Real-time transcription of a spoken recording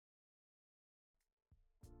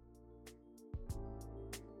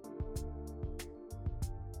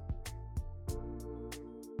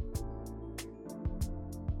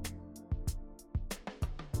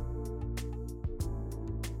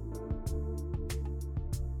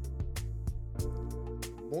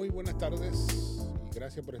Muy buenas tardes y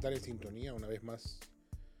gracias por estar en sintonía una vez más.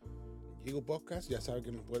 Google Podcast, ya sabes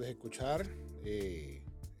que nos puedes escuchar en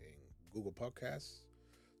Google Podcasts,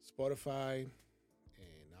 Spotify,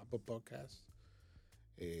 en Apple Podcasts.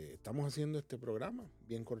 Estamos haciendo este programa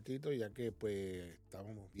bien cortito ya que pues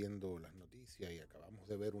estábamos viendo las noticias y acabamos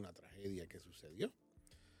de ver una tragedia que sucedió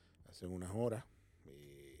hace unas horas,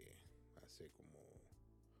 hace como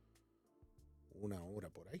una hora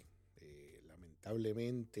por ahí.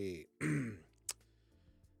 Lamentablemente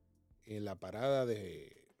en la parada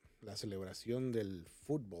de la celebración del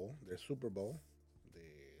fútbol, del Super Bowl,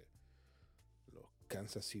 de los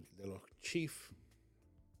Kansas City, de los Chiefs,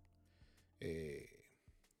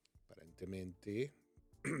 aparentemente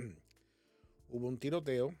hubo un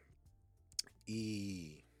tiroteo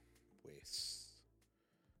y pues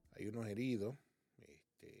hay unos heridos.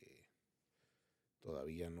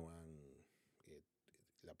 Todavía no han,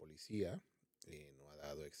 la policía no ha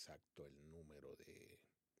dado exacto el número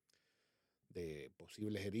de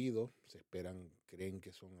posibles heridos. Se esperan, creen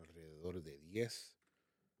que son alrededor de 10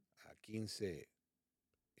 a 15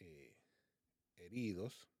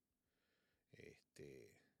 heridos.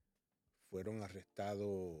 Fueron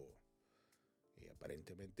arrestados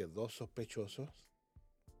aparentemente 2 sospechosos.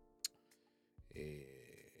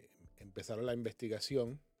 Empezaron la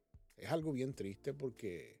investigación. Es algo bien triste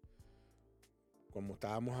porque, como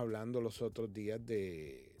estábamos hablando los otros días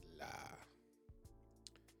de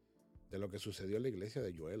lo que sucedió en la iglesia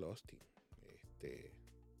de Joel Austin,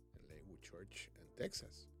 en Lakewood Church en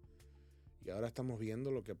Texas. Y ahora estamos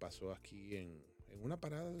viendo lo que pasó aquí en una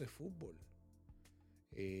parada de fútbol.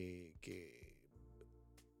 Que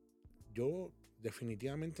yo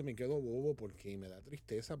definitivamente me quedo bobo porque me da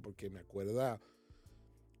tristeza, porque me acuerda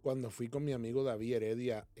cuando fui con mi amigo David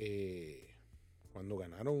Heredia, cuando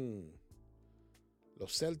ganaron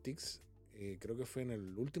los Celtics, creo que fue en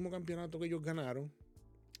el último campeonato que ellos ganaron.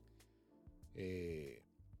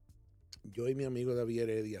 Yo y mi amigo David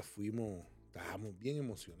Heredia estábamos bien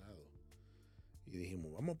emocionados y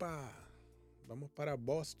dijimos, vamos para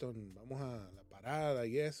Boston, vamos a la parada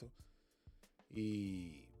y eso.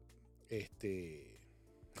 Y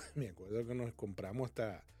me acuerdo que nos compramos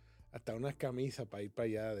hasta unas camisas para ir para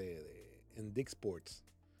allá en Dick's Sports,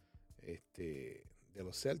 de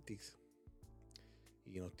los Celtics,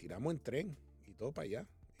 y nos tiramos en tren y todo para allá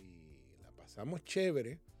y la pasamos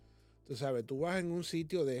chévere. Tú sabes, tú vas en un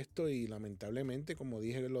sitio de esto y lamentablemente, como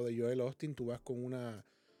dije lo de Joel Austin, tú vas con una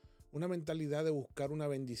mentalidad de buscar una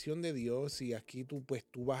bendición de Dios, y aquí tú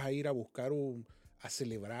vas a ir a buscar a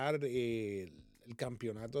celebrar el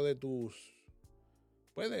campeonato de tus,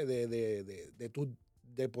 pues de tu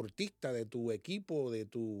deportista, de tu equipo,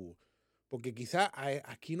 porque quizá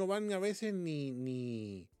aquí no van a veces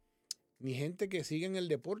ni gente que sigue en el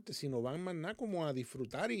deporte, sino van más nada como a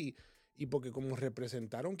disfrutar y porque como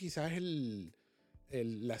representaron quizás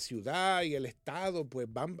la ciudad y el estado, pues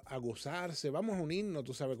van a gozarse, vamos a unirnos,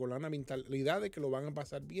 tú sabes, con la mentalidad de que lo van a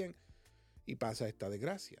pasar bien, y pasa esta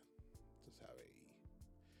desgracia, tú sabes.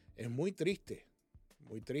 Y es muy triste,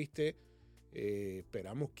 muy triste.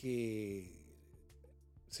 Esperamos que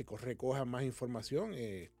se recoja más información,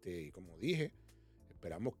 como dije,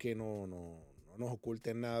 esperamos que no nos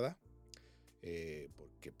oculten nada,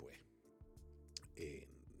 porque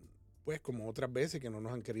pues como otras veces que no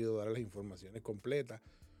nos han querido dar las informaciones completas,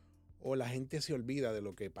 o la gente se olvida de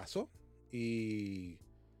lo que pasó y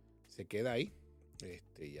se queda ahí,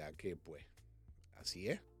 ya que pues así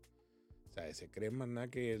es. O sea, se creen más nada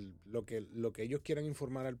que lo que ellos quieran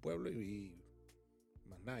informar al pueblo y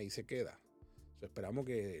más nada, ahí se queda. Esperamos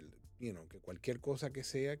que cualquier cosa que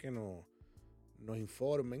sea, que nos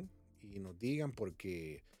informen y nos digan,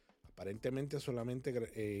 porque aparentemente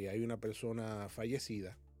solamente hay una persona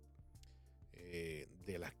fallecida.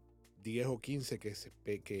 De las 10 o 15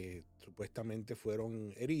 que supuestamente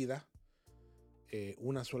fueron heridas,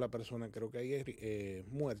 una sola persona creo que hay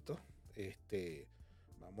muerto.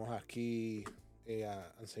 Vamos aquí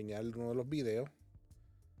a enseñar uno de los videos,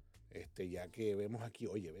 ya que vemos aquí,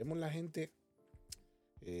 vemos la gente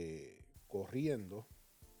corriendo,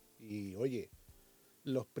 y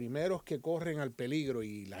los primeros que corren al peligro,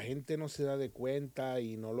 y la gente no se da de cuenta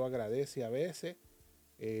y no lo agradece a veces.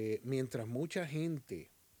 Mientras mucha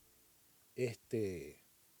gente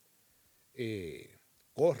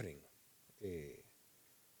corren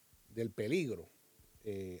del peligro,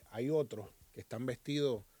 hay otros que están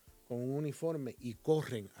vestidos con un uniforme y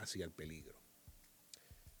corren hacia el peligro.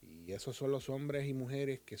 Y esos son los hombres y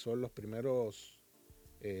mujeres que son los primeros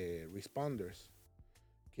responders,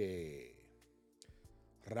 que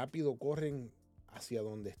rápido corren hacia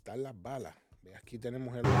donde están las balas, Ve, aquí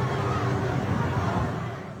tenemos el...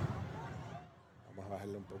 Vamos a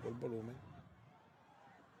bajarle un poco el volumen.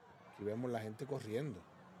 Aquí vemos la gente corriendo.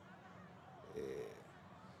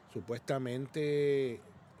 Supuestamente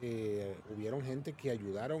hubieron gente que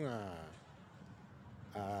ayudaron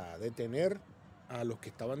a detener a los que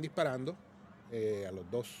estaban disparando, a los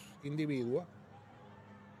dos individuos.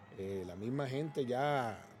 La misma gente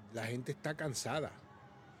la gente está cansada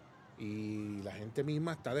y la gente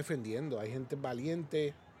misma está defendiendo. Hay gente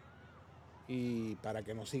valiente y para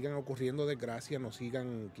que no sigan ocurriendo desgracias, no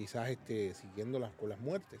sigan quizás siguiéndolas con las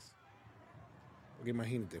muertes. Porque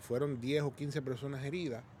imagínate, fueron 10 o 15 personas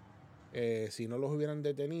heridas. Si no los hubieran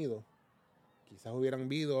detenido, quizás hubieran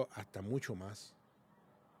habido hasta mucho más.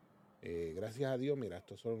 Gracias a Dios, mira,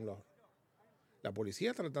 estos son la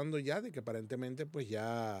policía tratando ya de que aparentemente pues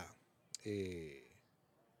ya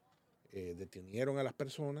detenieron a las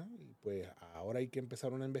personas y pues ahora hay que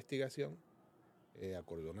empezar una investigación,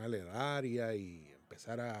 acordonar el área y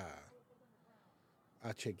empezar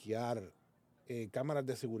a chequear cámaras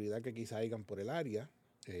de seguridad que quizá hayan por el área.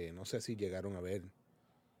 No sé si llegaron a ver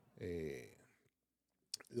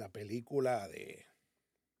la película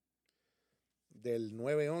del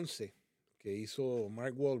 9/11 que hizo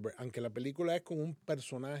Mark Wahlberg, aunque la película es con un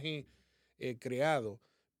personaje creado,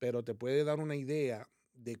 pero te puede dar una idea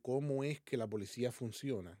de cómo es que la policía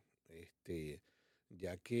funciona,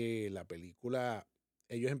 ya que la película,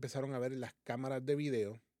 ellos empezaron a ver las cámaras de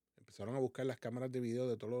video, empezaron a buscar las cámaras de video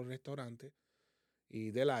de todos los restaurantes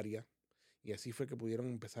y del área, y así fue que pudieron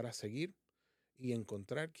empezar a seguir y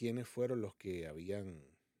encontrar quiénes fueron los que habían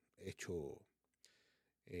hecho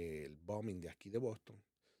el bombing de aquí de Boston.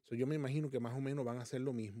 Yo me imagino que más o menos van a hacer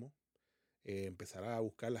lo mismo, empezar a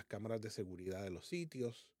buscar las cámaras de seguridad de los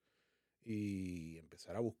sitios y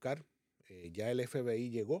empezar a buscar. Ya el FBI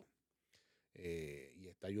llegó y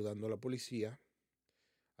está ayudando a la policía.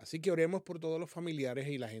 Así que oremos por todos los familiares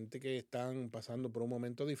y la gente que están pasando por un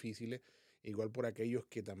momento difícil, igual por aquellos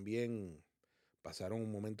que también pasaron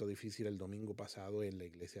un momento difícil el domingo pasado en la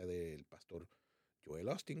iglesia del pastor Joel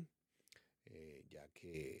Austin, ya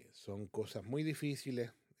que son cosas muy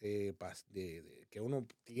difíciles que uno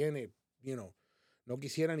tiene, no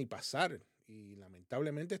quisiera ni pasar. Y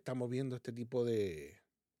lamentablemente estamos viendo este tipo de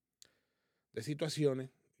situaciones.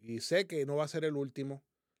 Y sé que no va a ser el último,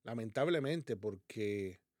 lamentablemente,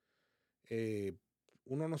 porque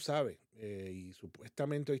uno no sabe. Y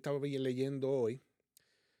supuestamente hoy estaba leyendo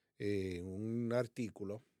un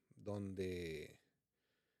artículo donde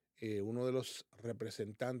uno de los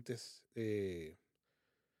representantes de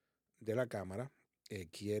la Cámara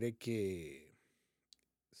quiere que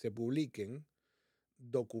se publiquen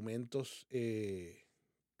documentos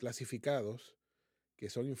clasificados que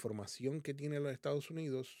son información que tiene los Estados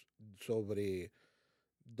Unidos sobre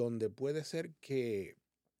donde puede ser que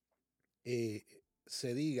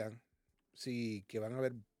se digan que van a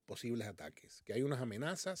haber posibles ataques, que hay unas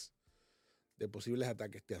amenazas de posibles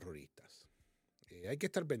ataques terroristas. Hay que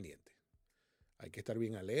estar pendiente, hay que estar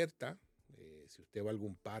bien alerta. Si usted va a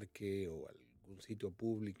algún parque o algún sitio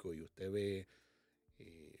público y usted ve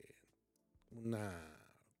una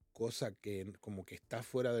cosa que como que está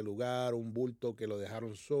fuera de lugar, un bulto que lo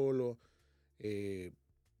dejaron solo,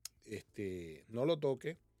 no lo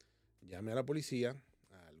toque, llame a la policía,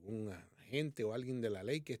 a algún agente o alguien de la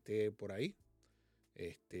ley que esté por ahí,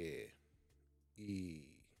 y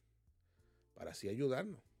para así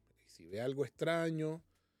ayudarnos. Si ve algo extraño,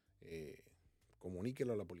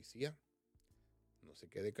 comuníquelo a la policía, no se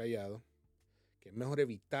quede callado, que es mejor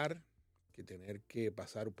evitar que tener que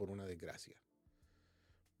pasar por una desgracia.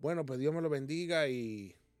 Bueno, pues Dios me lo bendiga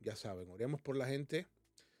y ya saben, oremos por la gente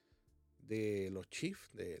de los Chiefs,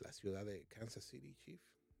 de la ciudad de Kansas City, Chiefs,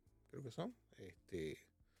 creo que son.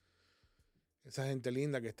 Esa gente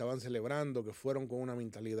linda que estaban celebrando, que fueron con una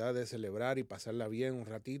mentalidad de celebrar y pasarla bien un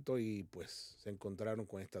ratito y pues se encontraron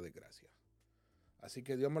con esta desgracia. Así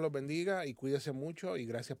que Dios me los bendiga y cuídese mucho y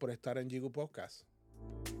gracias por estar en Jigu Podcast.